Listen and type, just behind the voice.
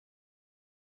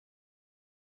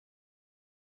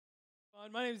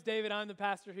My name is David. I'm the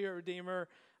pastor here at Redeemer.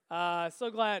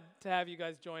 So glad to have you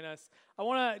guys join us. I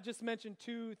want to just mention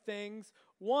two things.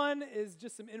 One is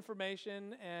just some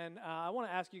information, and I want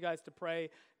to ask you guys to pray.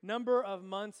 Number of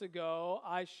months ago,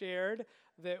 I shared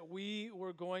that we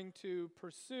were going to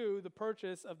pursue the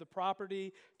purchase of the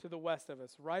property to the west of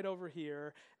us, right over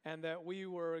here, and that we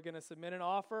were going to submit an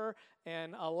offer.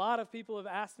 And a lot of people have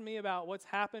asked me about what's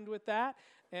happened with that,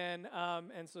 and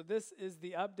so this is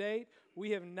the update.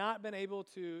 We have not been able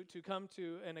to come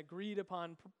to an agreed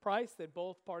upon price that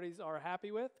both parties are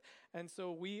happy with, and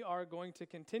so we are going to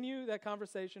continue that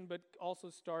conversation, but also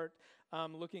start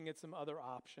looking at some other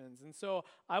options. And so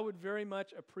I would very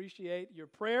much appreciate your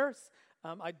prayers.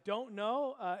 I don't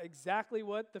know exactly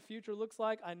what the future looks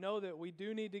like. I know that we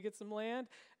do need to get some land,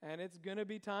 and it's going to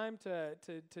be time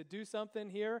to do something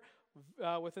here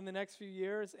within the next few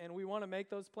years, and we want to make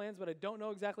those plans, but I don't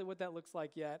know exactly what that looks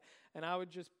like yet. And I would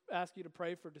just ask you to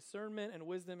pray for discernment and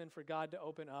wisdom and for God to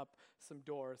open up some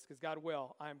doors, because God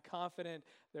will. I'm confident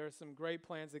there are some great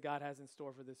plans that God has in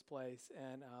store for this place,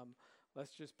 and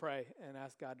let's just pray and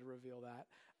ask God to reveal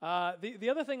that. The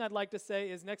other thing I'd like to say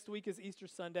is next week is Easter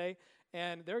Sunday,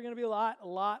 and there are going to be a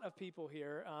lot of people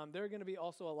here. There are going to be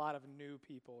also a lot of new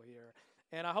people here.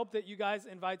 And I hope that you guys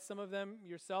invite some of them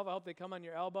yourself. I hope they come on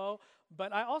your elbow.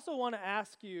 But I also want to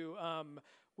ask you,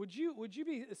 would you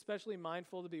be especially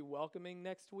mindful to be welcoming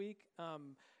next week?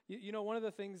 You know, one of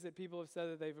the things that people have said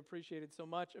that they've appreciated so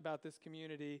much about this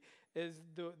community is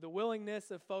the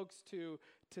willingness of folks to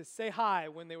say hi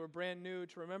when they were brand new,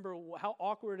 to remember how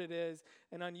awkward it is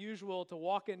and unusual to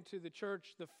walk into the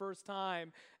church the first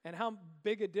time, and how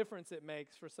big a difference it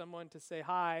makes for someone to say,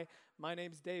 hi, my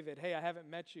name's David. Hey, I haven't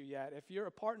met you yet. If you're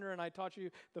a partner and I taught you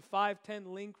the 5-10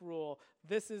 link rule,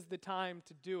 this is the time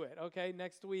to do it, okay,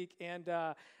 next week. And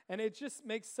it just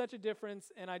makes such a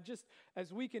difference. And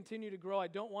as we continue to grow, I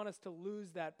don't want us to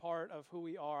lose that part of who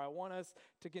we are. I want us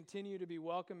to continue to be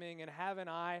welcoming and have an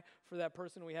eye for that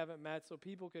person we haven't met, so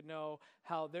people could know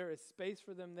how there is space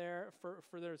for them there,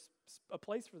 for there's a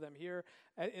place for them here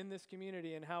in this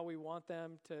community, and how we want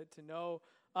them to know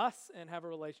us and have a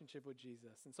relationship with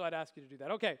Jesus. And so I'd ask you to do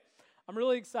that. Okay, I'm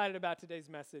really excited about today's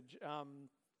message.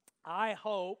 I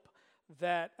hope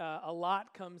that a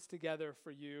lot comes together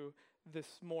for you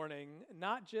this morning,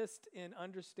 not just in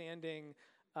understanding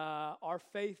our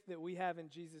faith that we have in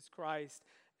Jesus Christ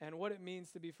and what it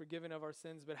means to be forgiven of our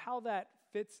sins, but how that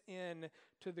fits in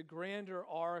to the grander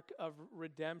arc of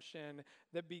redemption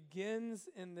that begins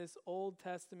in this Old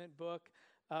Testament book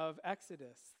of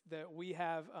Exodus that we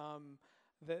have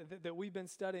that we've been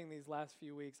studying these last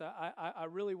few weeks. I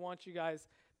really want you guys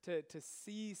to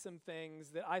see some things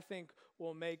that I think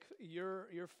will make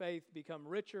your faith become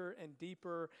richer and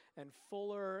deeper and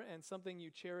fuller and something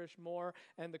you cherish more.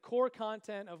 And the core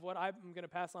content of what I'm going to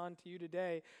pass on to you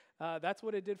today, that's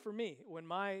what it did for me. When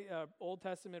my Old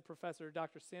Testament professor,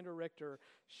 Dr. Sandra Richter,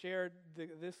 shared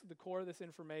the core of this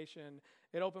information,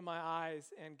 it opened my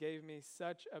eyes and gave me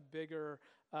such a bigger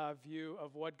view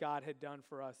of what God had done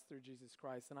for us through Jesus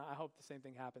Christ. And I hope the same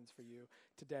thing happens for you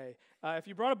today. If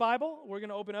you brought a Bible, we're going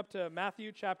to open up to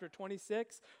Matthew chapter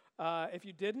 26. If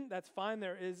you didn't, that's fine.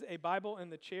 There is a Bible in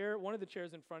the chair, one of the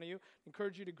chairs in front of you. I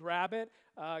encourage you to grab it.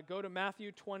 Go to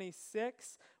Matthew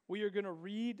 26. We are going to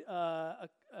read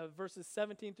verses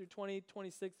 17 through 20,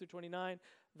 26 through 29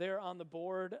 there on the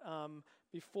board.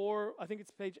 Before, I think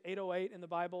it's page 808 in the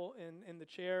Bible in the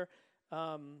chair.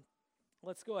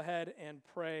 Let's go ahead and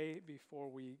pray before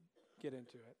we get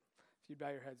into it. If you bow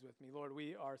your heads with me. Lord,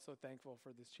 we are so thankful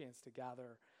for this chance to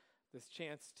gather, this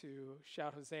chance to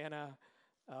shout Hosanna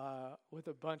with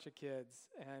a bunch of kids,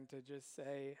 and to just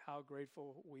say how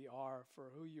grateful we are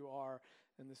for who you are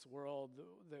in this world,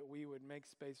 that we would make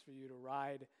space for you to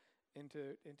ride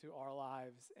into our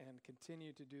lives and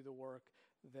continue to do the work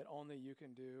that only you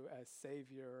can do as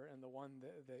Savior and the one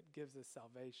that gives us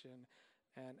salvation.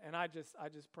 And I just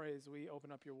pray as we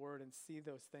open up your word and see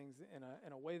those things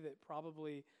in a way that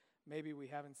probably maybe we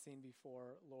haven't seen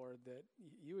before, Lord, that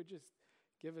you would just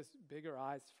give us bigger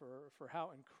eyes for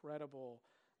how incredible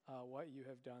what you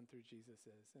have done through Jesus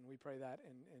is. And we pray that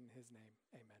in his name.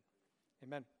 Amen.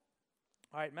 Amen.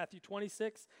 All right, Matthew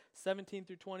 26, 17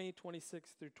 through 20,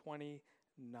 26 through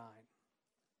 29.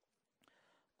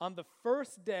 On the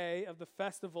first day of the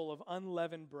festival of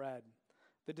unleavened bread,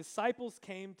 the disciples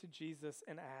came to Jesus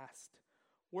and asked,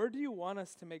 "Where do you want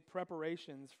us to make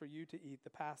preparations for you to eat the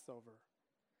Passover?"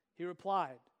 He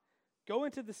replied, "Go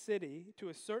into the city to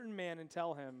a certain man and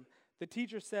tell him, 'The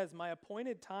teacher says, my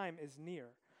appointed time is near.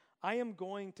 I am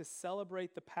going to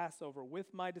celebrate the Passover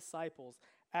with my disciples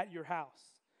at your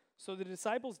house.' So the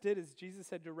disciples did as Jesus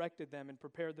had directed them and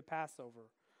prepared the Passover.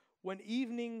 When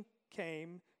evening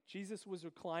came, Jesus was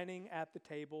reclining at the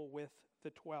table with the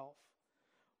 12.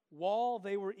 While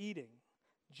they were eating,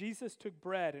 Jesus took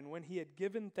bread, and when he had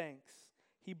given thanks,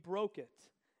 he broke it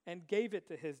and gave it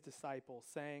to his disciples,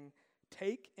 saying,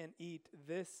 "Take and eat,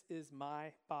 this is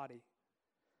my body."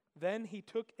 Then he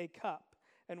took a cup,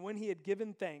 and when he had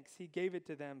given thanks, he gave it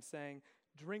to them, saying,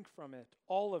 "Drink from it,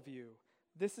 all of you.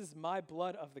 This is my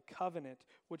blood of the covenant,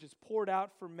 which is poured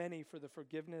out for many for the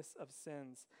forgiveness of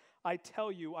sins. I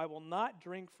tell you, I will not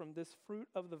drink from this fruit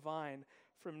of the vine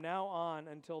from now on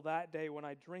until that day when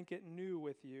I drink it new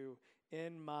with you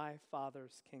in my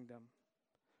Father's kingdom."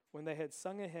 When they had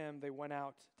sung a hymn, they went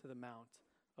out to the Mount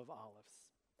of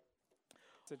Olives.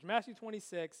 So Matthew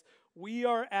 26, we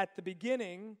are at the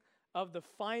beginning of the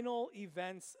final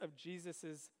events of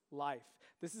Jesus' life.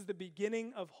 This is the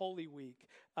beginning of Holy Week.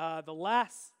 The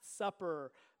Last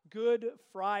Supper, Good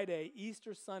Friday,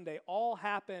 Easter Sunday, all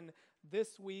happen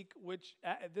this week, which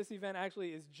this event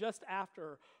actually is just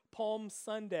after Palm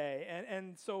Sunday.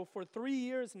 And so for 3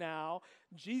 years now,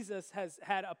 Jesus has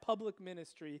had a public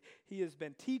ministry. He has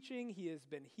been teaching, he has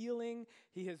been healing,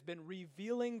 he has been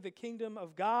revealing the kingdom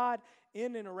of God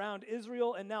in and around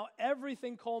Israel, and now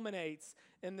everything culminates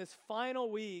in this final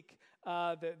week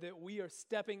that we are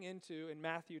stepping into in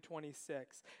Matthew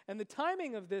 26. And the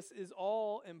timing of this is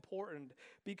all important,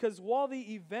 because while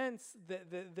the events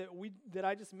that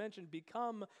I just mentioned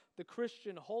become the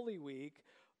Christian Holy Week,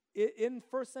 in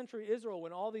first century Israel,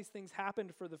 when all these things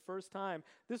happened for the first time,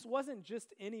 this wasn't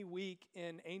just any week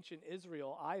in ancient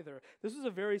Israel either. This was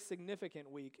a very significant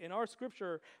week. In our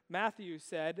scripture, Matthew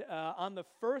said, on the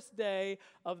first day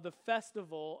of the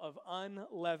festival of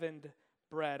unleavened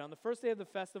bread. On the first day of the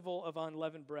festival of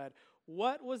unleavened bread.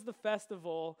 What was the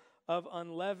festival of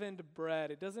unleavened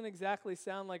bread? It doesn't exactly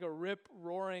sound like a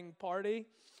rip-roaring party,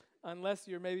 unless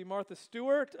you're maybe Martha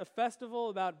Stewart, a festival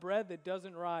about bread that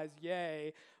doesn't rise,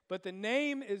 yay. But the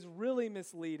name is really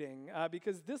misleading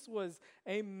because this was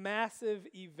a massive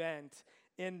event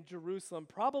in Jerusalem,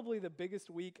 probably the biggest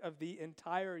week of the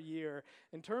entire year.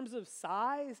 In terms of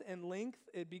size and length,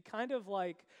 it'd be kind of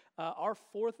like our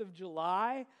 4th of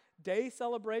July day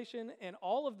celebration and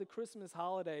all of the Christmas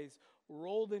holidays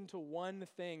rolled into one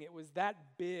thing. It was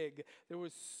that big. There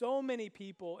was so many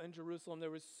people in Jerusalem. There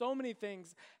was so many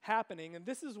things happening. And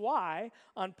this is why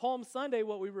on Palm Sunday,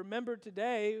 what we remember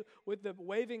today with the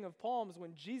waving of palms,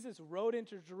 when Jesus rode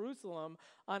into Jerusalem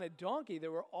on a donkey,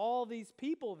 there were all these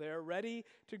people there ready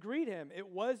to greet him. It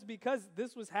was because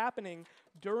this was happening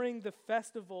during the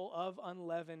festival of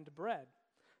unleavened bread.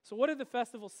 So what did the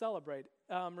festival celebrate?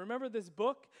 Remember this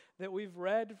book that we've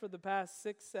read for the past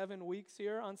 6-7 weeks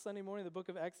here on Sunday morning, the book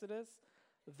of Exodus?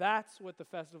 That's what the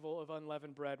festival of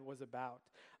unleavened bread was about.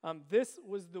 This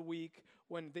was the week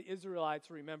when the Israelites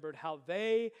remembered how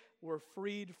they were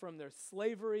freed from their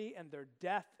slavery and their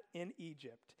death in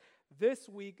Egypt. This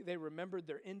week, they remembered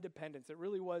their independence. It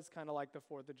really was kind of like the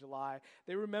 4th of July.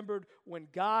 They remembered when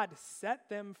God set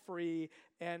them free,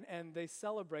 and they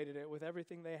celebrated it with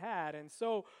everything they had. And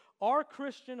so our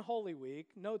Christian Holy Week,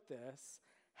 note this,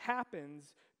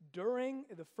 happens during,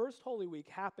 the first Holy Week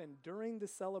happened during the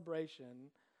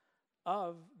celebration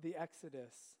of the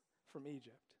Exodus from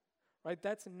Egypt. Right?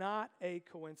 That's not a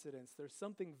coincidence. There's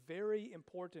something very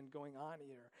important going on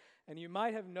here. And you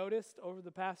might have noticed over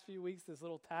the past few weeks this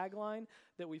little tagline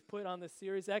that we've put on the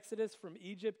series, Exodus from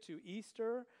Egypt to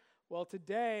Easter. Well,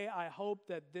 today I hope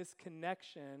that this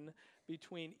connection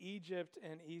between Egypt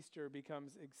and Easter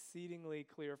becomes exceedingly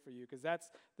clear for you, because that's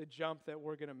the jump that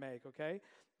we're going to make, okay?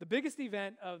 The biggest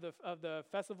event of the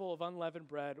Festival of Unleavened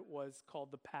Bread was called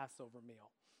the Passover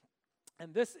meal.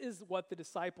 And this is what the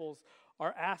disciples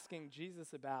are asking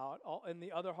Jesus about in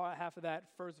the other half of that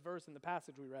first verse in the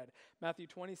passage we read, Matthew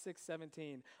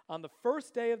 26:17. On the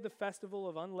first day of the festival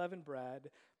of unleavened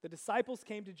bread, the disciples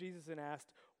came to Jesus and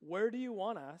asked, "Where do you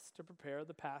want us to prepare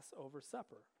the Passover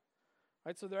supper?"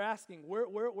 Right, so they're asking, where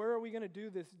are we going to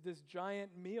do this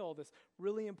giant meal, this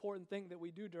really important thing that we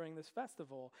do during this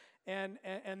festival? And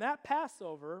that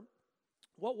Passover,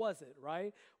 what was it,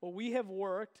 right? Well, we have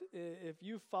worked, if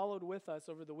you've followed with us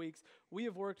over the weeks, we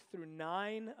have worked through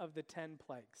 9 of the 10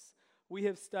 plagues. We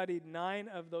have studied 9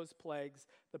 of those plagues.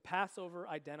 The Passover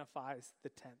identifies the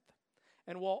 10th.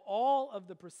 And while all of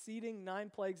the preceding 9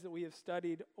 plagues that we have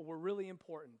studied were really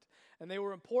important, and they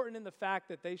were important in the fact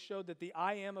that they showed that the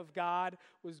I am of God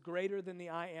was greater than the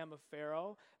I am of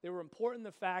Pharaoh, they were important in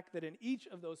the fact that in each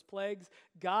of those plagues,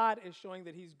 God is showing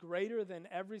that he's greater than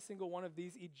every single one of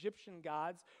these Egyptian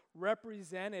gods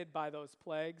represented by those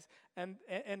plagues. And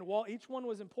while each one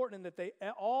was important in that they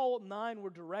all 9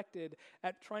 were directed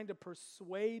at trying to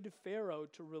persuade Pharaoh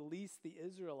to release the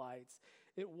Israelites,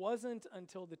 it wasn't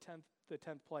until the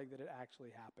tenth plague that it actually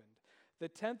happened. The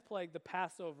 10th plague, the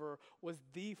Passover, was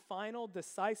the final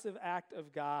decisive act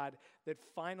of God that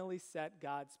finally set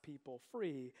God's people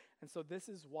free. And so this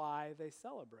is why they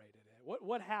celebrated it.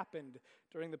 What happened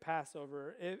during the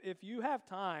Passover? If you have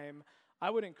time, I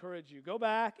would encourage you, go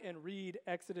back and read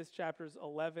Exodus chapters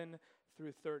 11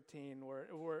 through 13,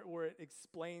 where it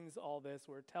explains all this,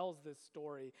 where it tells this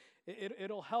story.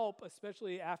 It'll help,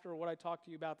 especially after what I talked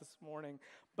to you about this morning.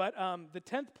 But the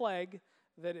 10th plague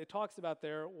that it talks about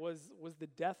there was the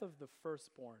death of the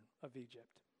firstborn of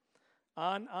Egypt.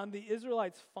 On the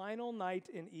Israelites' final night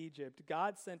in Egypt,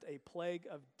 God sent a plague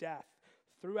of death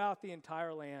throughout the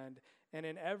entire land, and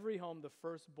in every home the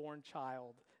firstborn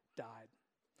child died.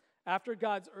 After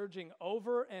God's urging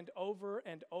over and over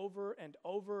and over and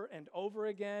over and over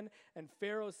again, and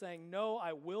Pharaoh saying, "No,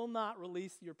 I will not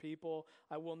release your people.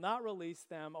 I will not release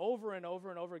them," over and over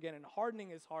and over again, and hardening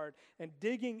his heart and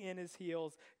digging in his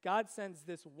heels, God sends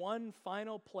this one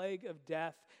final plague of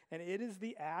death, and it is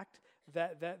the act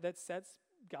that sets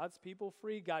God's people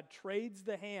free. God trades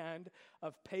the hand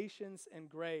of patience and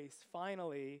grace,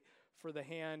 finally, for the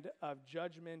hand of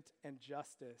judgment and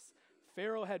justice.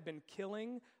 Pharaoh had been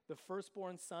killing the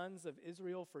firstborn sons of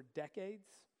Israel for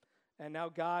decades, and now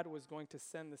God was going to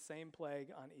send the same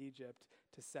plague on Egypt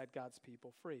to set God's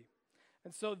people free.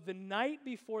 And so the night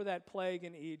before that plague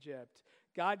in Egypt,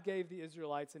 God gave the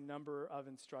Israelites a number of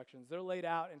instructions. They're laid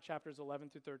out in chapters 11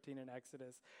 through 13 in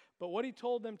Exodus. But what he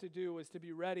told them to do was to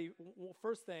be ready.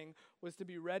 First thing was to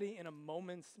be ready in a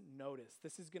moment's notice.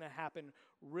 This is going to happen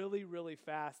really, really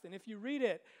fast. And if you read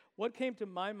it, what came to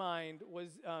my mind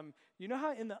was, you know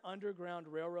how in the Underground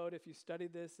Railroad, if you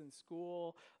studied this in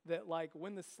school, that like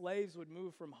when the slaves would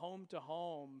move from home to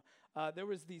home, there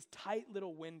was these tight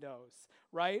little windows,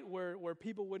 right, where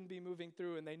people wouldn't be moving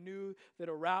through, and they knew that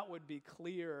a route would be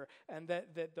clear, and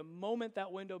that the moment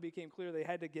that window became clear, they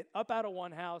had to get up out of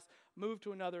one house, move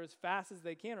to another as fast as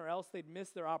they can, or else they'd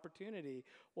miss their opportunity.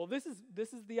 Well, this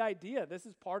is the idea. This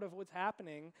is part of what's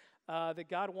happening, that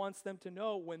God wants them to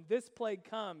know. When this plague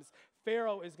comes,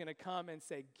 Pharaoh is going to come and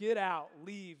say, "Get out,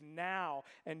 leave now,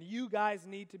 and you guys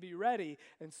need to be ready."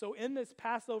 And so in this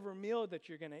Passover meal that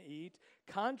you're going to eat,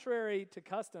 contrary to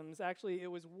customs, actually it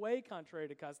was way contrary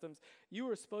to customs, you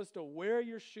were supposed to wear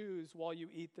your shoes while you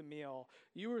eat the meal.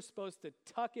 You were supposed to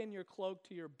tuck in your cloak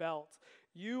to your belt.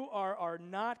 You are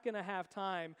not going to have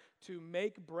time to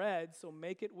make bread, so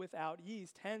make it without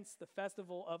yeast, hence the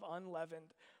festival of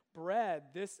unleavened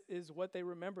bread. This is what they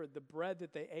remembered, the bread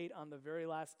that they ate on the very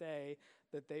last day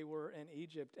that they were in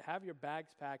Egypt. Have your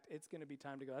bags packed. It's going to be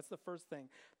time to go. That's the first thing.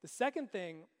 The second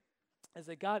thing is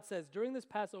that God says, during this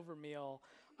Passover meal,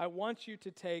 I want you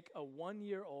to take a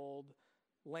 1-year-old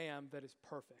lamb that is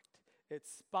perfect. It's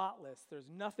spotless. There's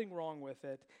nothing wrong with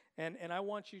it. And I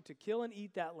want you to kill and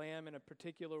eat that lamb in a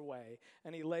particular way.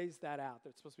 And he lays that out.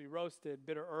 It's supposed to be roasted,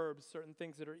 bitter herbs, certain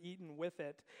things that are eaten with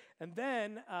it. And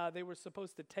then they were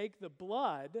supposed to take the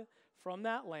blood from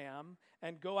that lamb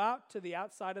and go out to the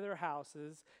outside of their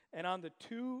houses. And on the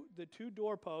two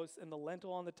doorposts and the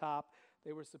lintel on the top,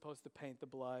 they were supposed to paint the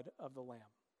blood of the lamb.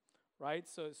 Right?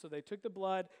 So they took the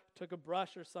blood, took a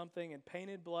brush or something, and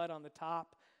painted blood on the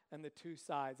top and the two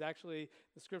sides. Actually,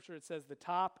 the scripture, it says the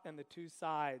top and the two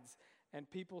sides. And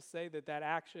people say that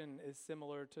action is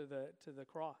similar to the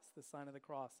cross, the sign of the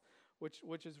cross,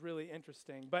 which is really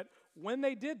interesting. But when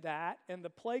they did that, and the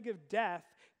plague of death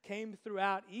came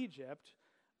throughout Egypt,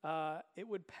 it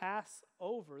would pass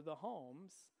over the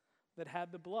homes that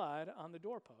had the blood on the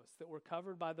doorposts, that were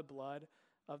covered by the blood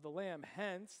of the lamb.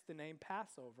 Hence the name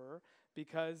Passover,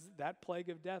 because that plague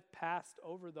of death passed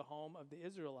over the home of the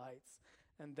Israelites,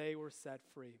 and they were set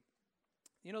free.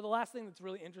 You know, the last thing that's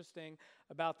really interesting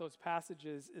about those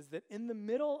passages is that in the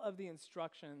middle of the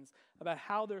instructions about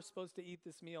how they're supposed to eat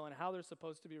this meal and how they're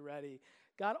supposed to be ready,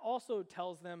 God also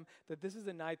tells them that this is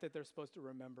a night that they're supposed to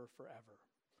remember forever,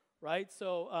 right?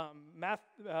 So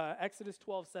Exodus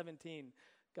 12:17,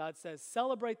 God says,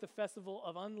 "Celebrate the festival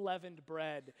of unleavened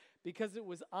bread, because it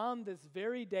was on this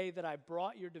very day that I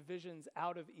brought your divisions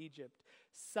out of Egypt.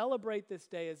 Celebrate this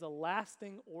day as a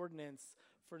lasting ordinance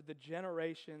for the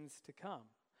generations to come."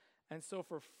 And so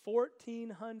for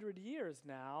 1,400 years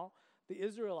now, the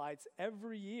Israelites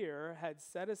every year had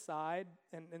set aside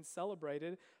and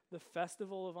celebrated the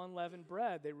festival of unleavened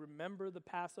bread. They remember the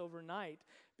Passover night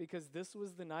because this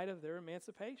was the night of their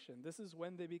emancipation. This is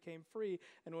when they became free.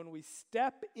 And when we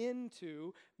step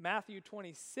into Matthew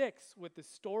 26 with the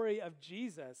story of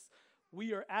Jesus,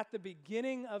 we are at the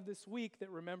beginning of this week that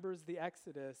remembers the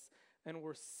Exodus, and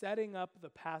we're setting up the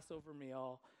Passover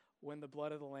meal when the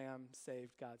blood of the Lamb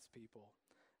saved God's people.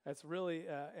 That's really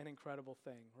an incredible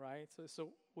thing, right? So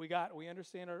we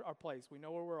understand our place. We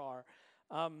know where we are.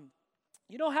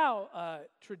 You know how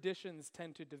traditions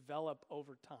tend to develop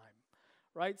over time,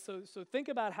 right? So think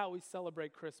about how we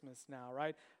celebrate Christmas now,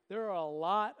 right? There are a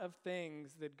lot of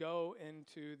things that go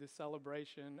into the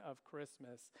celebration of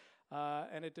Christmas,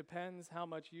 and it depends how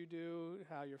much you do,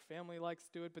 how your family likes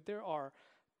to do it, but there are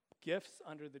gifts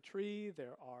under the tree,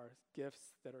 there are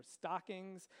gifts that are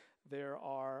stockings, there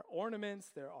are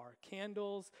ornaments, there are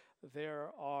candles, there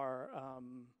are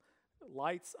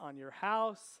lights on your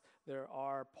house, there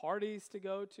are parties to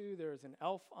go to, there's an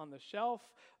elf on the shelf,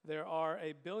 there are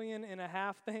 1.5 billion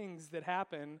things that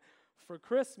happen for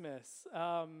Christmas.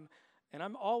 And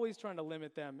I'm always trying to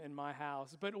limit them in my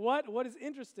house. But what is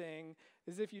interesting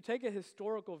is if you take a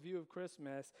historical view of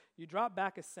Christmas, you drop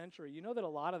back a century, you know that a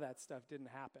lot of that stuff didn't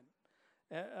happen.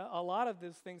 A lot of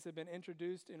these things have been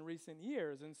introduced in recent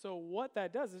years. And so what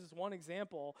that does is just one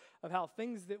example of how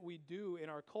things that we do in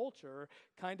our culture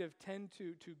kind of tend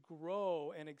to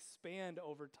grow and expand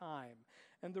over time.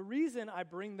 And the reason I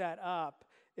bring that up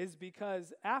is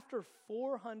because after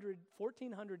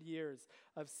 1,400 years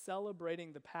of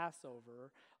celebrating the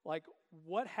Passover, like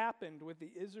what happened with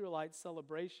the Israelite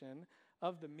celebration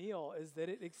of the meal is that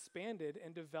it expanded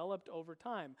and developed over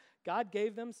time. God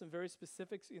gave them some very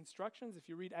specific instructions. If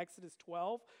you read Exodus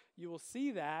 12, you will see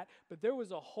that. But there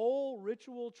was a whole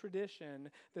ritual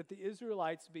tradition that the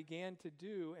Israelites began to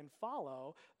do and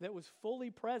follow that was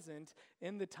fully present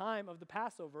in the time of the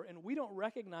Passover. And we don't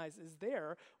recognize is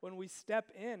there when we step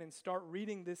in and start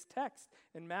reading this text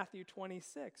in Matthew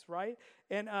 26, right?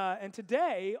 And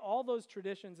today, all those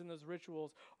traditions and those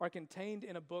rituals are contained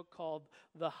in a book called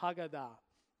the Haggadah.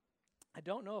 I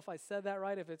don't know if I said that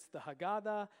right, if it's the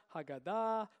Haggadah,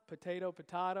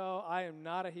 potato. I am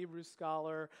not a Hebrew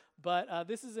scholar, but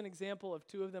this is an example of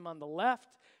two of them. On the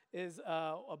left is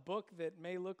a book that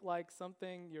may look like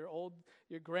something your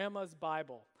grandma's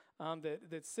Bible.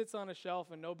 That sits on a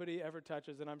shelf and nobody ever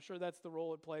touches. And I'm sure that's the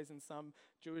role it plays in some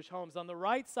Jewish homes. On the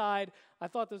right side, I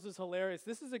thought this was hilarious.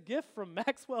 This is a gift from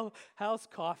Maxwell House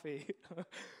Coffee.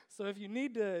 So if you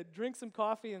need to drink some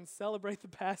coffee and celebrate the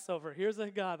Passover, here's a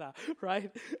Haggadah,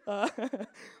 right?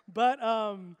 But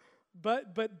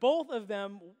both of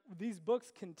them, these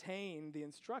books contain the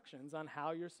instructions on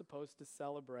how you're supposed to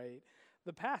celebrate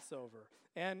the Passover.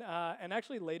 And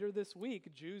actually later this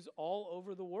week, Jews all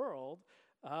over the world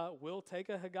will take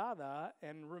a Haggadah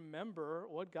and remember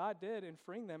what God did in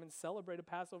freeing them and celebrate a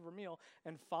Passover meal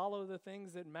and follow the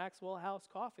things that Maxwell House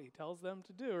Coffee tells them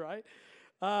to do, right?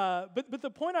 But the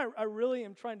point I really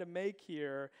am trying to make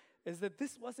here is that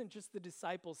this wasn't just the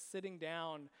disciples sitting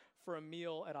down for a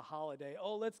meal at a holiday.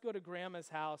 Oh, let's go to grandma's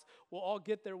house. We'll all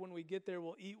get there. When we get there,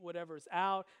 we'll eat whatever's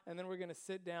out, and then we're going to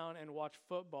sit down and watch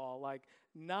football. Like,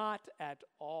 not at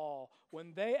all.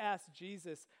 When they asked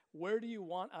Jesus, where do you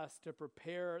want us to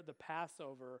prepare the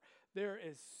Passover? There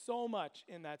is so much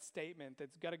in that statement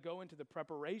that's got to go into the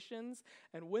preparations.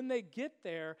 And when they get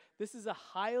there, this is a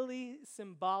highly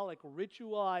symbolic,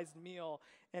 ritualized meal,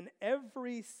 and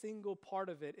every single part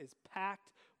of it is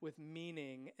packed with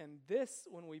meaning. And this,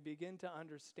 when we begin to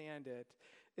understand it,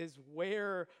 is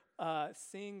where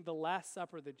seeing the Last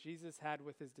Supper that Jesus had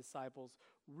with his disciples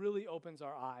really opens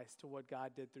our eyes to what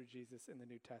God did through Jesus in the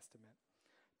New Testament.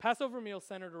 Passover meal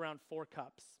centered around 4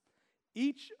 cups.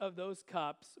 Each of those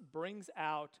cups brings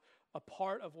out a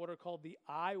part of what are called the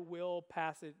I will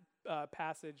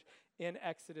passage in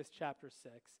Exodus chapter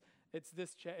 6. It's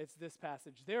this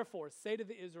passage. Therefore, say to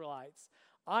the Israelites,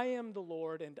 I am the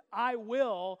Lord, and I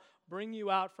will bring you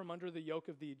out from under the yoke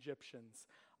of the Egyptians.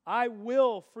 I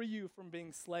will free you from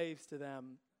being slaves to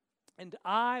them, and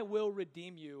I will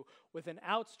redeem you with an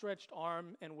outstretched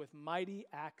arm and with mighty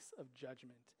acts of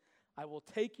judgment. I will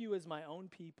take you as my own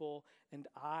people, and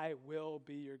I will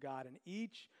be your God. In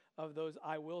each of those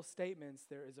I will statements,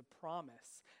 there is a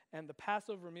promise. And the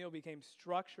Passover meal became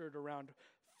structured around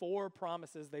 4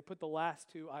 promises. They put the last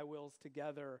 2 I wills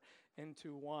together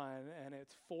into one, and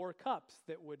it's 4 cups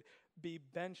that would be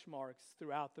benchmarks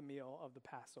throughout the meal of the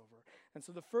Passover. And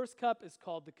so the first cup is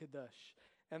called the Kiddush,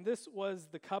 and this was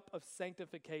the cup of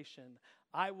sanctification.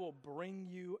 I will bring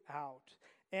you out.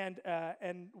 And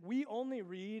we only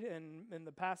read in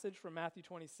the passage from Matthew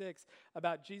 26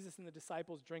 about Jesus and the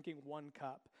disciples drinking 1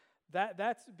 cup.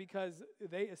 That's because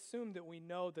they assume that we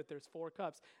know that there's 4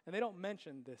 cups, and they don't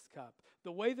mention this cup.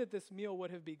 The way that this meal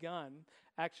would have begun,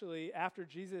 actually, after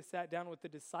Jesus sat down with the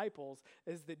disciples,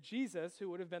 is that Jesus, who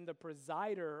would have been the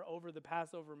presider over the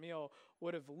Passover meal,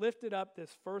 would have lifted up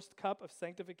this first cup of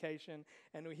sanctification,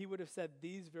 and he would have said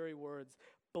these very words,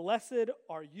 "Blessed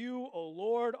are you, O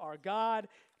Lord, our God,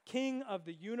 King of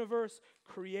the universe,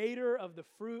 creator of the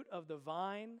fruit of the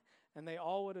vine. And they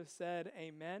all would have said,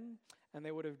 Amen. And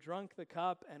they would have drunk the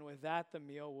cup, and with that, the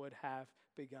meal would have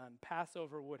begun.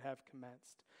 Passover would have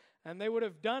commenced. And they would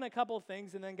have done a couple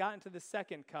things and then gotten to the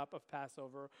second cup of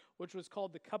Passover, which was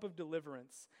called the cup of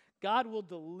deliverance. God will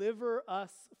deliver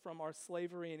us from our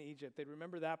slavery in Egypt. They'd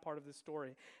remember that part of the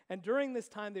story. And during this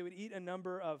time, they would eat a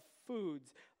number of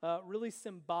foods, really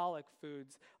symbolic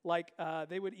foods, like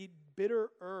they would eat bitter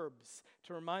herbs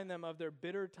to remind them of their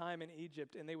bitter time in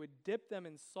Egypt, and they would dip them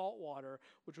in salt water,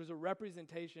 which was a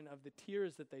representation of the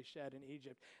tears that they shed in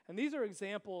Egypt. And these are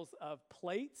examples of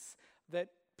plates that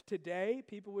today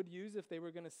people would use if they were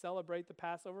going to celebrate the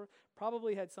Passover.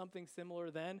 Probably had something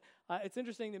similar then. It's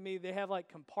interesting to me, they have like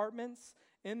compartments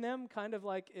in them, kind of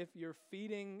like if you're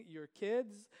feeding your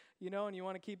kids, and you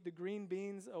want to keep the green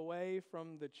beans away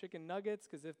from the chicken nuggets,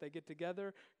 because if they get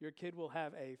together, your kid will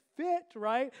have a fit,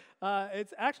 right?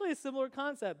 It's actually a similar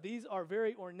concept. These are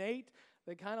very ornate.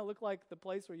 They kind of look like the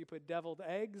place where you put deviled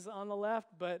eggs on the left,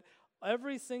 but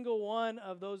every single one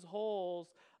of those holes,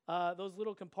 those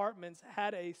little compartments,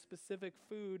 had a specific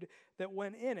food that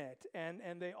went in it, and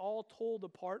they all told a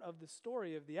part of the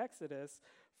story of the Exodus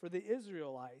for the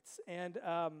Israelites, and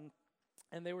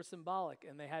they were symbolic,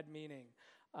 and they had meaning,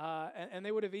 and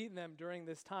they would have eaten them during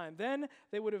this time. Then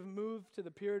they would have moved to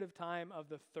the period of time of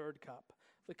the third cup,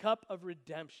 the cup of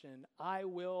redemption. I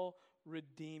will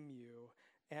redeem you,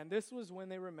 and this was when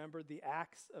they remembered the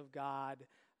acts of God,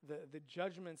 the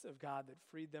judgments of God that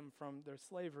freed them from their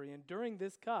slavery. And during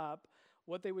this cup,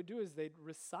 what they would do is they'd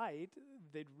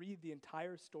read the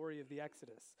entire story of the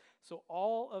Exodus. So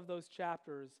all of those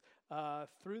chapters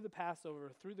through the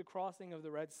Passover, through the crossing of the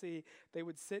Red Sea, they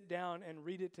would sit down and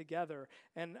read it together.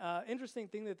 And interesting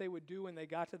thing that they would do when they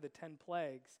got to the 10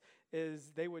 plagues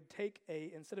is they would take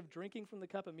instead of drinking from the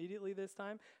cup immediately this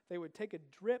time, they would take a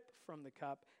drip from the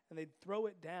cup and they'd throw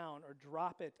it down or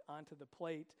drop it onto the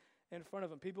plate in front of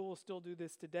them. People will still do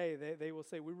this today. They will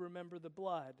say, we remember the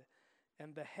blood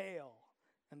and the hail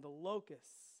and the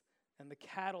locusts and the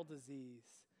cattle disease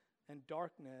and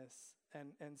darkness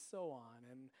and so on.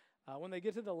 And when they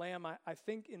get to the lamb, I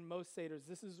think in most Seders,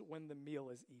 this is when the meal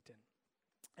is eaten.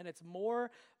 And it's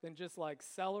more than just like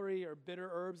celery or bitter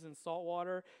herbs and salt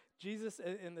water. Jesus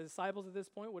and the disciples at this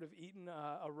point would have eaten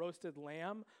a roasted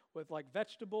lamb with like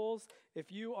vegetables.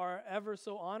 If you are ever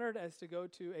so honored as to go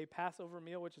to a Passover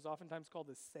meal, which is oftentimes called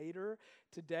a Seder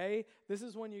today, this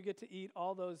is when you get to eat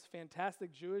all those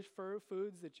fantastic Jewish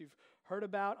foods that you've heard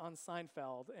about on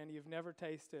Seinfeld and you've never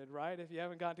tasted, right? If you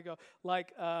haven't gotten to go,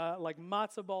 like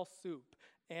matzo ball soup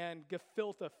and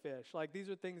gefilte fish. Like these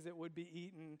are things that would be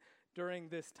eaten during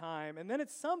this time. And then at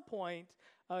some point,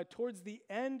 towards the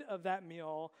end of that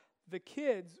meal, the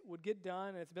kids would get done,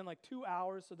 and it's been like 2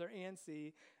 hours, so they're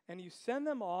antsy, and you send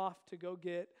them off to go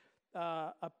get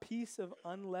a piece of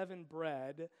unleavened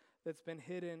bread that's been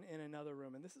hidden in another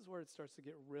room. And this is where it starts to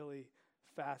get really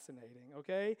fascinating,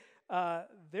 okay?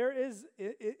 There is,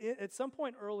 at some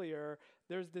point earlier,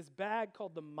 there's this bag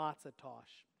called the matzah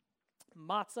tosh.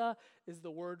 Matzah is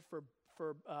the word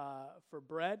for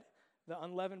bread. The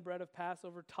unleavened bread of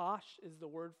Passover. Tosh is the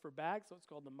word for bag, so it's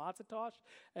called the matzah tosh.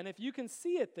 And if you can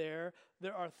see it there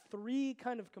are 3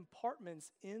 kind of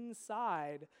compartments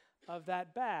inside of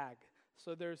that bag.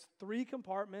 So there's 3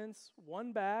 compartments,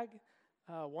 one bag,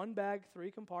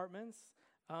 3 compartments.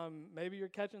 Maybe you're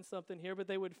catching something here, but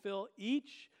they would fill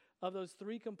each of those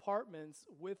 3 compartments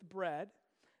with bread.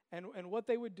 And what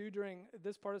they would do during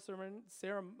this part of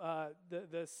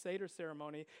the Seder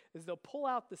ceremony is they'll pull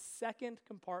out the second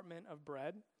compartment of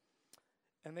bread,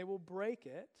 and they will break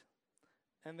it,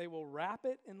 and they will wrap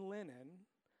it in linen,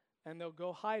 and they'll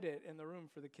go hide it in the room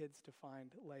for the kids to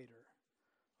find later.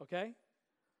 Okay?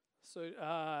 So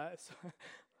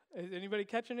is anybody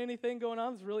catching anything going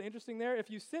on? It's really interesting there. If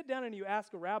you sit down and you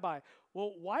ask a rabbi,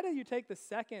 well, why do you take the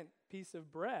second piece of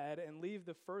bread and leave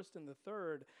the first and the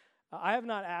third? I have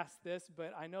not asked this,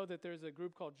 but I know that there's a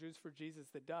group called Jews for Jesus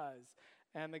that does.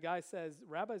 And the guy says,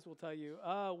 rabbis will tell you,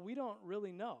 we don't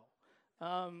really know.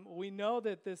 We know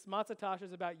that this matzah tosh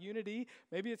is about unity.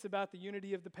 Maybe it's about the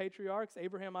unity of the patriarchs,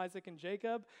 Abraham, Isaac, and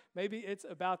Jacob. Maybe it's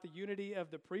about the unity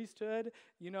of the priesthood,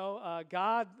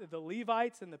 God, the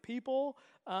Levites, and the people.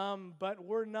 But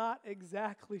we're not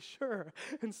exactly sure.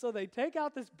 And so they take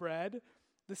out this bread,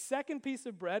 the second piece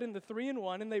of bread in the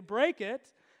 3-in-1, and they break it,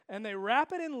 and they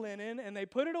wrap it in linen, and they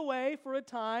put it away for a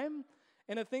time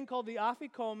in a thing called the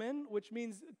afikomen, which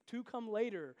means to come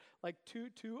later, like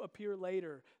to appear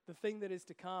later, the thing that is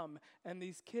to come. And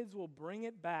these kids will bring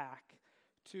it back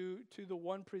to the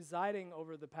one presiding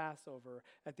over the Passover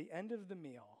at the end of the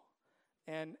meal.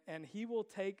 And he will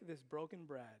take this broken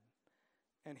bread,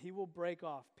 and he will break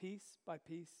off piece by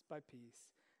piece by piece,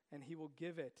 and he will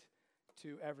give it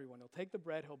to everyone. He'll take the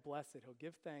bread, he'll bless it, he'll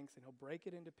give thanks, and he'll break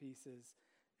it into pieces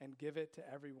and give it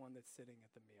to everyone that's sitting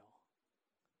at the meal.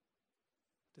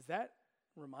 Does that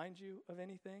remind you of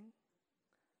anything?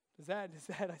 Does that,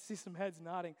 I see some heads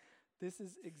nodding. This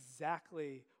is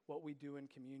exactly what we do in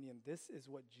communion. This is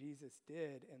what Jesus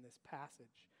did in this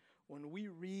passage. When we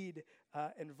read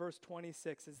in verse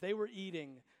 26, as they were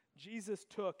eating, Jesus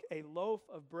took a loaf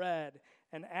of bread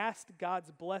and asked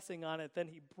God's blessing on it. Then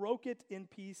he broke it in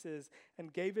pieces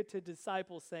and gave it to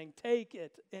disciples, saying, "Take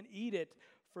it and eat it,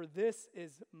 for this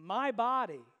is my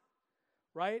body."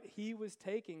 Right? He was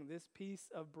taking this piece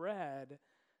of bread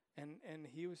and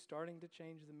he was starting to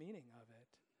change the meaning of it.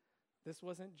 This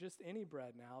wasn't just any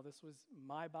bread now. This was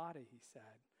my body, he said,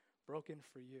 broken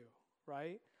for you,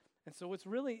 right? And so what's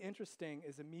really interesting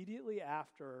is immediately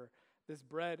after this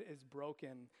bread is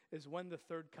broken is when the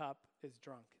third cup is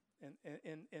drunk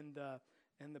in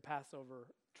the Passover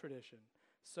tradition.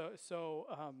 So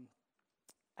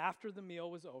after the meal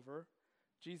was over,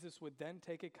 Jesus would then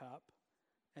take a cup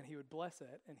and he would bless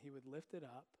it and he would lift it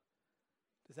up.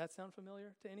 Does that sound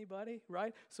familiar to anybody,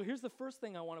 right? So here's the first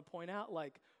thing I want to point out,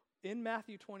 in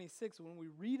Matthew 26, when we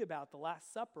read about the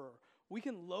Last Supper, we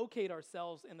can locate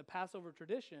ourselves in the Passover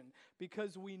tradition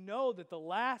because we know that the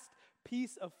last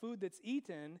piece of food that's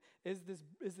eaten is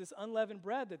this unleavened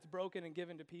bread that's broken and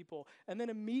given to people. And then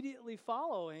immediately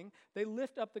following, they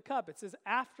lift up the cup. It says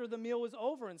after the meal was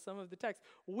over in some of the texts.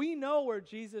 We know where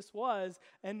Jesus was,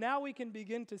 and now we can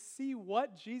begin to see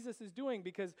what Jesus is doing,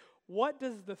 because what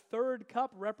does the third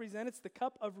cup represent? It's the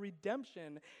cup of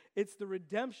redemption. It's the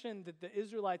redemption that the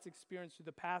Israelites experienced through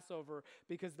the Passover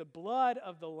because the blood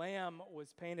of the lamb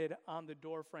was painted on the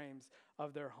door frames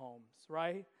of their homes,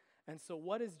 right? And so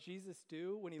what does Jesus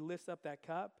do when he lifts up that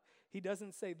cup? He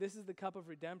doesn't say, "This is the cup of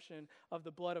redemption of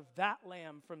the blood of that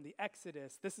lamb from the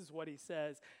Exodus." This is what he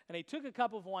says. And he took a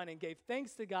cup of wine and gave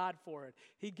thanks to God for it.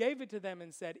 He gave it to them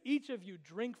and said, "Each of you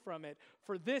drink from it,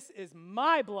 for this is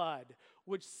my blood,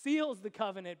 which seals the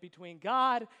covenant between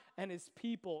God and his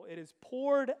people. It is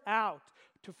poured out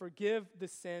to forgive the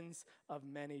sins of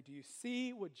many." Do you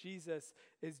see what Jesus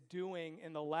is doing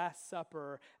in the Last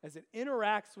Supper as it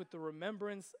interacts with the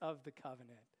remembrance of the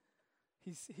covenant?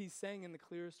 He's saying in the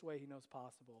clearest way he knows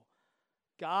possible,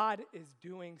 God is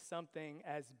doing something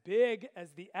as big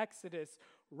as the Exodus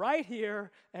right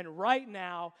here and right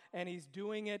now, and he's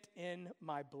doing it in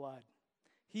my blood.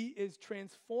 He is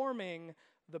transforming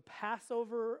the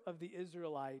Passover of the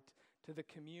Israelite to the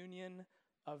communion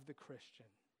of the Christian.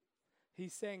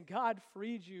 He's saying God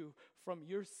freed you from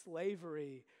your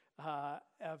slavery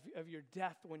of your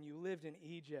death when you lived in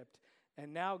Egypt.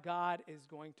 And now God is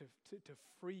going to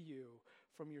free you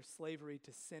from your slavery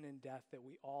to sin and death that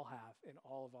we all have in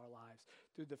all of our lives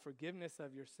through the forgiveness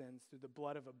of your sins, through the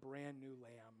blood of a brand new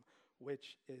lamb,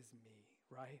 which is me,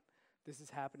 right? This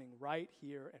is happening right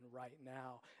here and right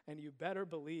now. And you better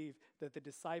believe that the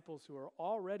disciples who are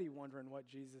already wondering what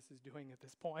Jesus is doing at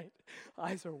this point,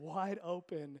 eyes are wide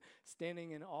open,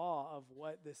 standing in awe of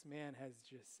what this man has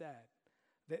just said.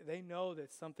 They know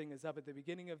that something is up. At the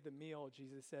beginning of the meal,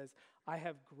 Jesus says, I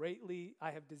have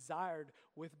desired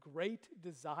with great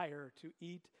desire to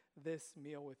eat this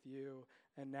meal with you.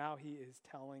 And now he is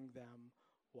telling them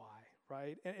why,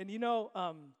 right? And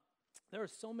there are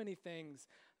so many things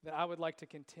that I would like to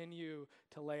continue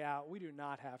to lay out. We do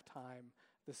not have time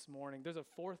this morning. There's a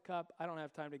fourth cup. I don't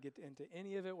have time to get into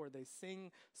any of it, where they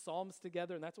sing psalms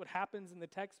together, and that's what happens in the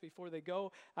text before they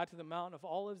go out to the Mount of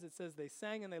Olives. It says they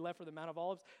sang and they left for the Mount of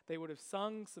Olives. They would have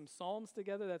sung some psalms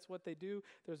together. That's what they do.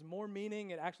 There's more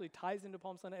meaning. It actually ties into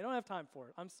Palm Sunday. I don't have time for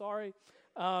it. I'm sorry.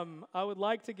 I would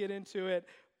like to get into it,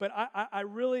 but I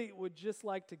really would just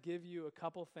like to give you a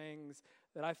couple things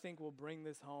that I think will bring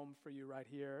this home for you right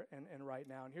here and right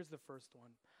now. And here's the first one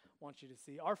I want you to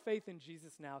see. Our faith in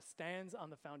Jesus now stands on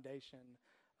the foundation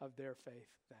of their faith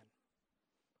then.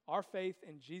 Our faith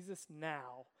in Jesus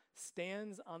now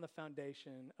stands on the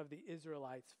foundation of the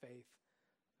Israelites' faith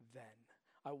then.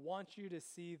 I want you to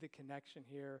see the connection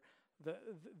here.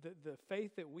 The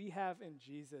faith that we have in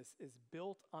Jesus is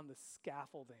built on the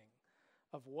scaffolding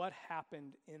of what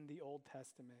happened in the Old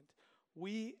Testament.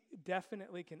 We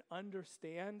definitely can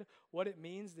understand what it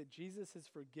means that Jesus has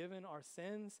forgiven our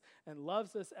sins and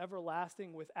loves us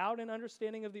everlasting without an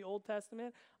understanding of the Old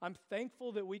Testament. I'm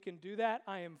thankful that we can do that.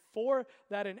 I am for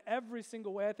that in every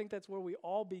single way. I think that's where we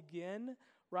all begin,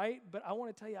 right? But I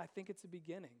want to tell you, I think it's a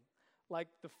beginning. like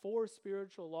the 4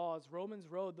 spiritual laws, Romans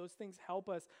Road, those things help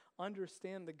us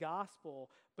understand the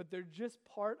gospel, but they're just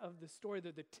part of the story.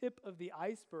 They're the tip of the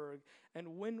iceberg.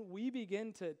 And when we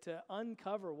begin to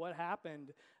uncover what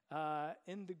happened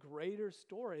in the greater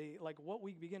story, like what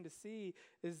we begin to see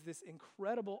is this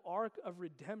incredible arc of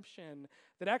redemption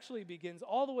that actually begins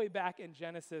all the way back in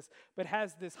Genesis, but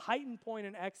has this heightened point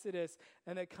in Exodus,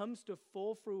 and that comes to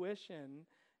full fruition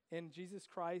in Jesus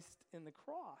Christ in the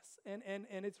cross. And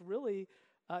it's really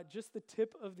just the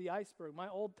tip of the iceberg. My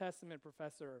Old Testament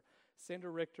professor,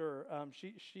 Sandra Richter,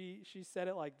 she said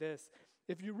it like this: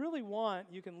 if you really want,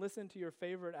 you can listen to your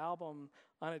favorite album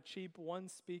on a cheap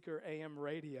 1-speaker AM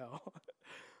radio.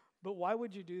 But why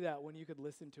would you do that when you could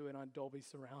listen to it on Dolby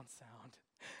surround sound?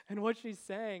 And what she's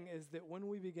saying is that when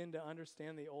we begin to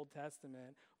understand the Old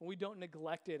Testament, when we don't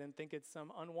neglect it and think it's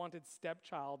some unwanted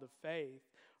stepchild of faith,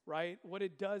 right? What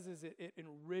it does is it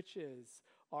enriches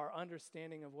our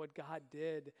understanding of what God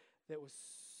did that was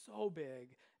so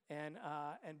big and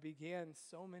began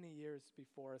so many years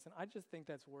before us. And I just think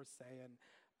that's worth saying.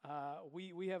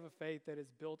 We have a faith that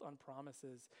is built on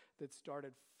promises that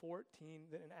started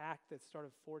an act that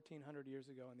started 1,400 years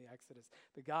ago in the Exodus.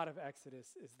 The God of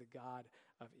Exodus is the God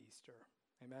of Easter.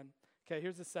 Amen? Okay,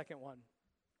 here's the second one.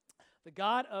 The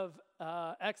God of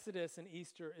Exodus and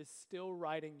Easter is still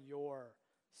writing your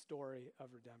story of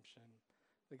redemption.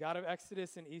 The God of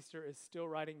Exodus and Easter is still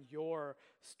writing your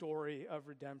story of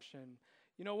redemption.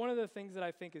 You know, one of the things that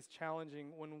I think is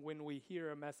challenging when we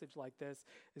hear a message like this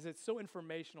is it's so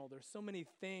informational. There's so many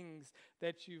things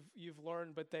that you've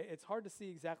learned, but it's hard to see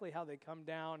exactly how they come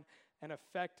down and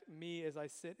affect me as I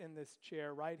sit in this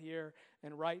chair right here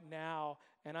and right now,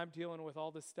 and I'm dealing with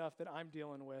all the stuff that I'm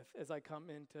dealing with as I come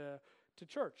into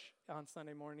church on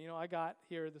Sunday morning. You know, I got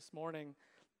here this morning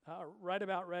right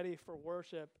about ready for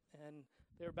worship, and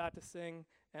they were about to sing,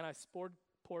 and I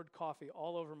poured coffee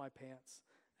all over my pants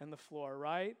and the floor,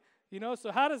 right? You know,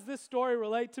 so how does this story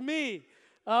relate to me?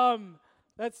 I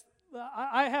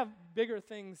have bigger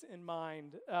things in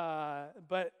mind,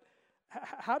 but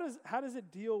how does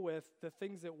it deal with the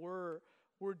things that we're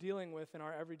dealing with in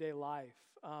our everyday life?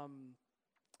 And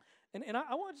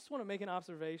I just want to make an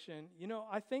observation. You know,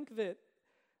 I think that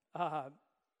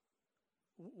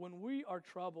when we are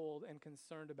troubled and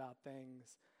concerned about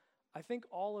things, I think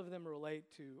all of them relate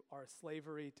to our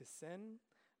slavery to sin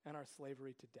and our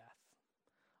slavery to death.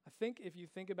 I think if you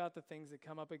think about the things that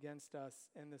come up against us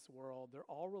in this world, they're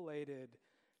all related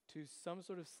to some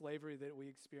sort of slavery that we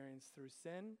experience through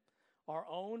sin, our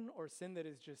own, or sin that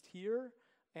is just here,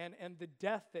 and the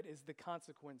death that is the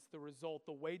consequence, the result,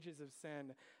 the wages of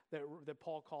sin that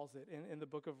Paul calls it in the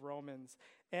book of Romans.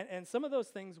 And some of those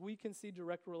things we can see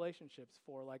direct relationships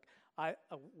for, like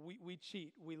we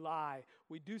cheat, we lie,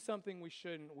 we do something we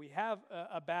shouldn't, we have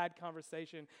a bad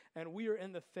conversation, and we are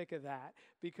in the thick of that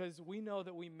because we know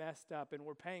that we messed up and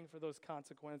we're paying for those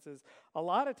consequences. A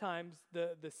lot of times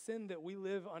the sin that we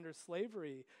live under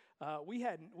slavery, we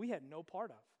had no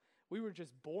part of. We were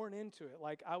just born into it.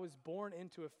 Like I was born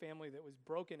into a family that was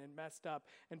broken and messed up,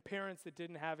 and parents that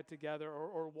didn't have it together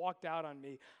or walked out on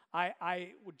me. I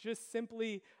would just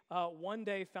simply one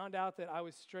day found out that I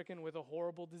was stricken with a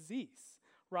horrible disease,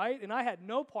 right? And I had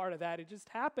no part of that. It just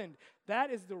happened.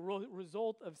 That is the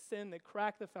result of sin that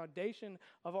cracked the foundation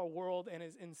of our world and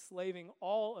is enslaving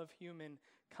all of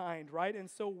humankind, right? And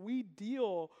so we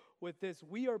deal with this.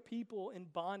 We are people in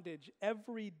bondage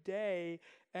every day.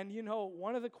 And you know,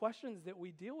 one of the questions that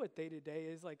we deal with day to day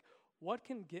is like, what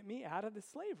can get me out of the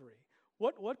slavery?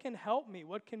 What can help me?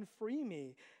 What can free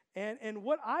me? And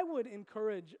what I would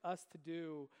encourage us to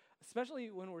do,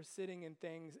 especially when we're sitting in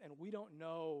things and we don't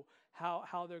know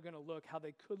how they're going to look, how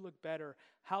they could look better,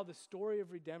 how the story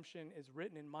of redemption is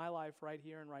written in my life right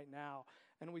here and right now,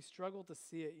 and we struggle to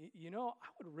see it. You know, I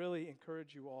would really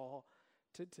encourage you all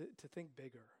to think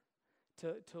bigger,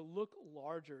 to look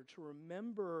larger, to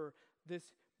remember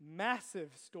this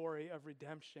massive story of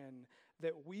redemption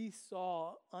that we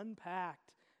saw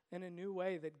unpacked in a new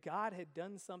way, that God had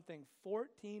done something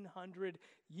 1,400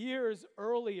 years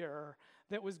earlier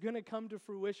that was going to come to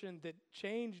fruition that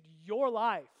changed your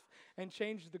life and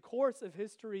changed the course of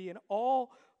history in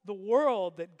all the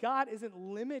world, that God isn't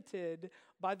limited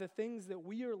by the things that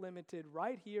we are limited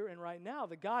right here and right now.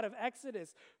 The God of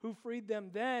Exodus who freed them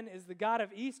then is the God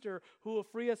of Easter who will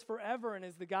free us forever and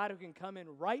is the God who can come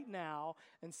in right now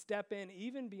and step in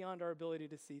even beyond our ability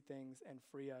to see things and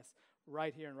free us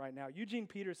right here and right now. Eugene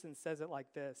Peterson says it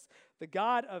like this: the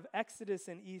God of Exodus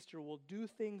and Easter will do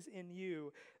things in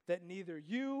you that neither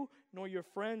you nor your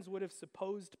friends would have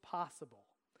supposed possible.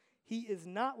 He is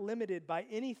not limited by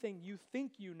anything you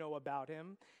think you know about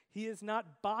him. He is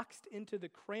not boxed into the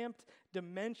cramped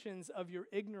dimensions of your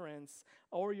ignorance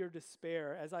or your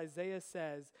despair. As Isaiah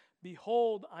says,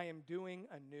 behold, I am doing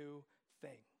a new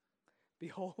thing.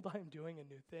 Behold, I am doing a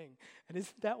new thing. And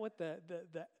isn't that what the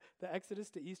Exodus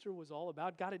to Easter was all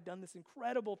about? God had done this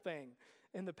incredible thing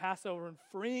in the Passover and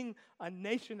freeing a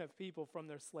nation of people from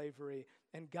their slavery.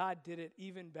 And God did it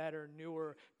even better,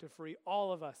 newer, to free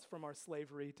all of us from our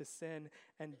slavery to sin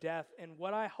and death. And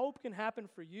what I hope can happen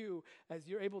for you as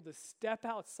you're able to step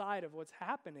outside of what's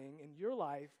happening in your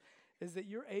life is that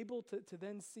you're able to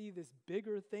then see this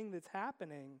bigger thing that's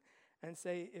happening and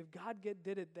say, if God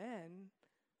did it then,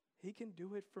 he can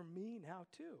do it for me now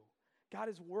too. God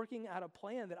is working out a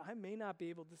plan that I may not be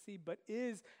able to see, but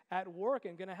is at work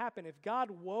and going to happen. If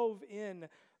God wove in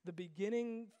the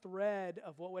beginning thread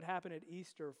of what would happen at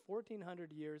Easter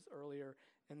 1,400 years earlier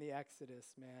in the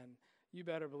Exodus, man, you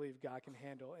better believe God can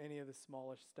handle any of the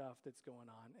smallest stuff that's going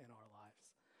on in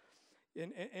our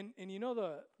lives. And you know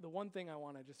the one thing I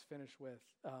want to just finish with,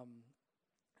 you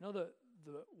know the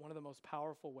one of the most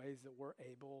powerful ways that we're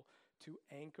able to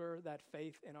anchor that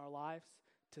faith in our lives,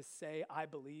 to say, I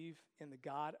believe in the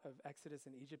God of Exodus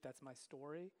and Egypt, that's my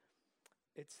story,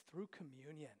 it's through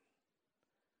communion.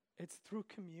 It's through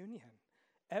communion.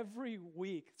 Every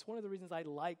week, it's one of the reasons I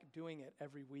like doing it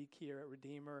every week here at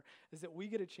Redeemer, is that we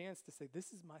get a chance to say,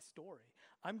 this is my story.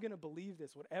 I'm going to believe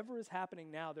this. Whatever is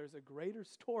happening now, there's a greater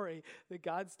story that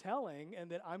God's telling and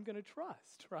that I'm going to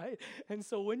trust, right? And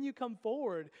so when you come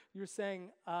forward, you're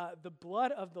saying, the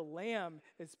blood of the Lamb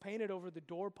is painted over the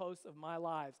doorposts of my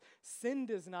lives. Sin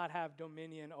does not have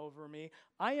dominion over me.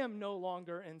 I am no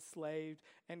longer enslaved,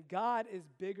 and God is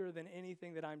bigger than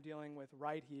anything that I'm dealing with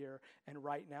right here and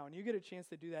right now. And you get a chance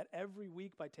to do that every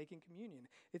week by taking communion.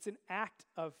 It's an act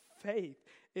of faith.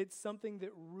 It's something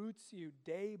that roots you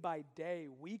day by day,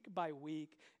 week by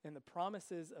week, in the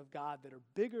promises of God that are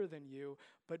bigger than you,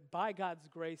 but by God's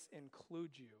grace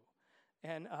include you.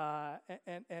 And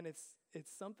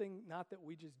it's something not that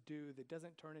we just do, that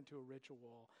doesn't turn into a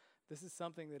ritual. This is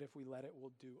something that if we let it,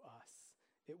 will do us.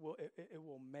 It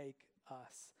will make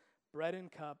us. Bread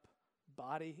and cup,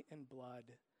 body and blood,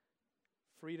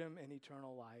 freedom and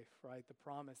eternal life, right? The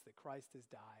promise that Christ has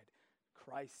died,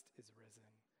 Christ is risen,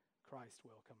 Christ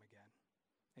will come again.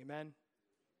 Amen?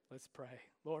 Let's pray.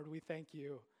 Lord, we thank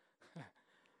you.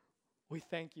 We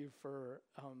thank you for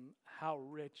how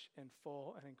rich and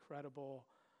full and incredible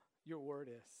your word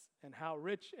is, and how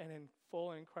rich and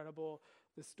full and incredible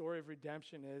the story of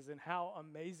redemption is, and how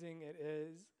amazing it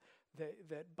is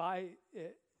that by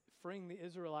it, freeing the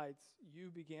Israelites, you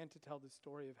began to tell the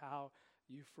story of how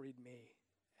you freed me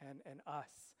and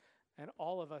us and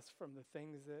all of us from the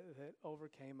things that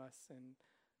overcame us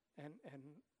and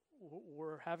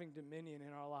we're having dominion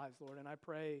in our lives, Lord. And I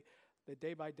pray that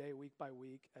day by day, week by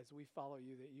week, as we follow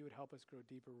you, that you would help us grow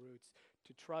deeper roots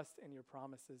to trust in your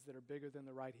promises that are bigger than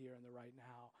the right here and the right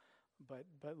now,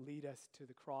 but lead us to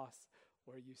the cross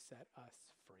where you set us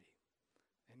free.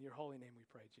 In your holy name we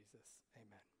pray, Jesus.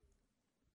 Amen.